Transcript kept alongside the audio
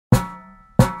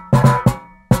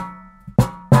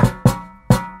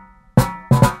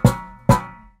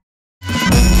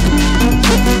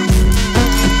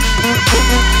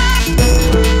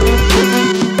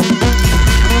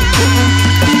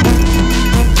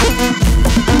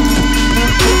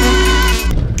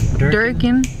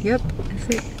working. Yep, that's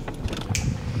it.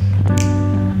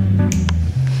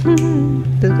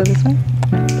 Does it go this way?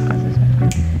 No, it goes this way.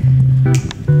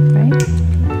 Right?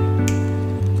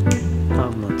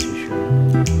 I'm not too sure.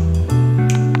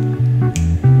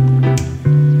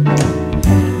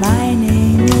 My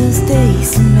name is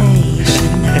Dazie.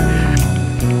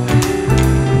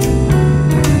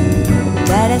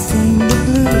 That I sing the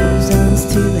blues on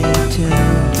too late too.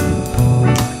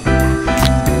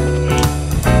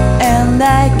 And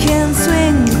I can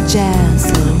swing the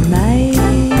jazz all night,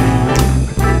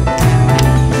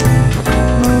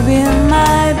 moving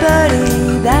my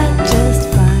body, that's just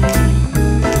fine.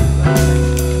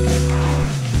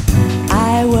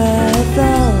 I wear a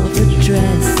velvet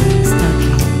dress and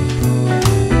stocking,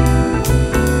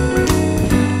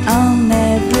 on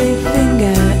every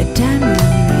finger a diamond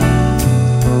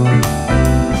ring,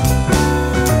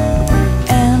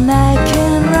 and I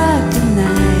can rock the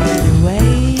night away,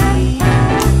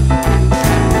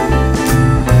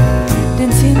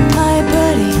 dancing my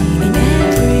body in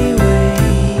every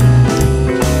way.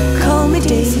 Call me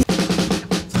Dazie.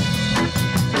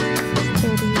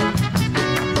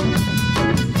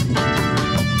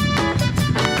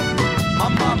 My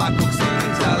mama cooks in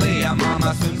Italy, my mama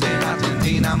swims in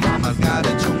Argentina, mama's got a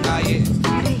chunga, yeah.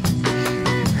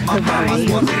 My mama's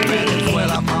was in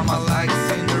Venezuela, mama likes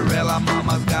Cinderella,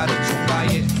 mama's got a chunga,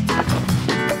 yeah.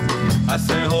 I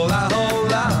say hola,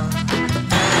 hola,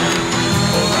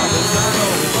 hola, bossa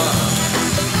nova.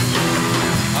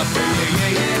 I say yeah,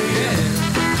 yeah, yeah, yeah.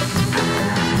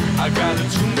 I got a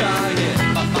chunga, yeah.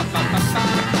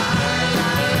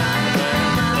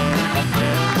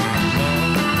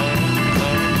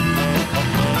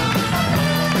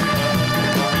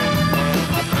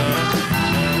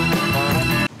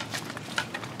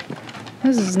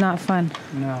 This is not fun.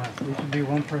 No, we should be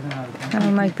one person at a time. I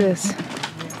don't like this.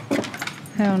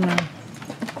 Hell no.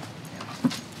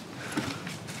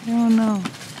 Hell no.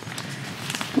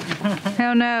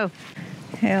 Hell no.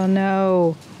 Hell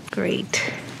no. Great.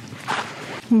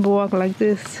 Walk like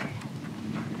this.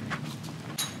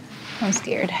 I'm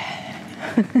scared.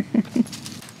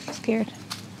 Scared.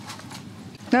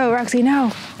 No, Roxy,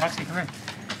 no. Roxy, come here.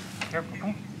 Careful,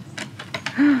 come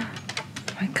Oh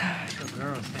my God. Good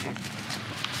girl, stay.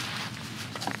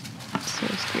 I'm so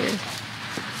scared.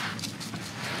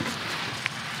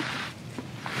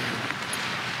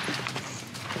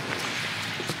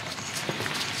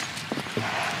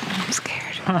 I'm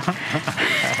scared.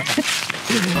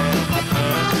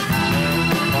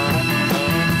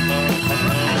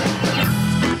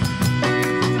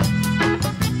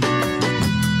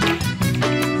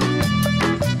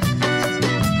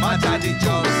 My daddy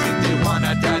Joe, city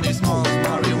wanna, daddy smokes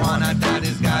marijuana,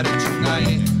 daddy's got a chunga,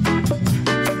 yeah.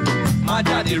 My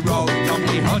daddy wrote Don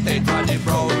Quixote, daddy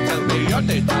bro, tell me your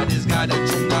daddy's got a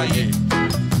chunga, yeah.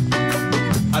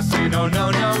 I say no,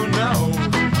 no, no, no,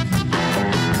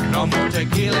 no more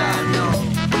tequila, no.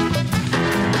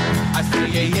 I say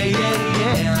yeah, yeah, yeah,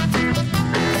 yeah.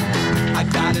 I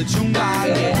got a chunga,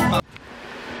 yeah.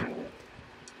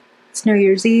 It's New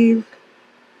Year's Eve,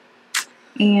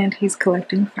 and he's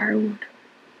collecting firewood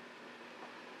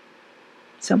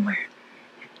somewhere.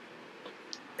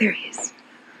 There he is.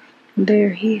 There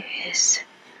he is.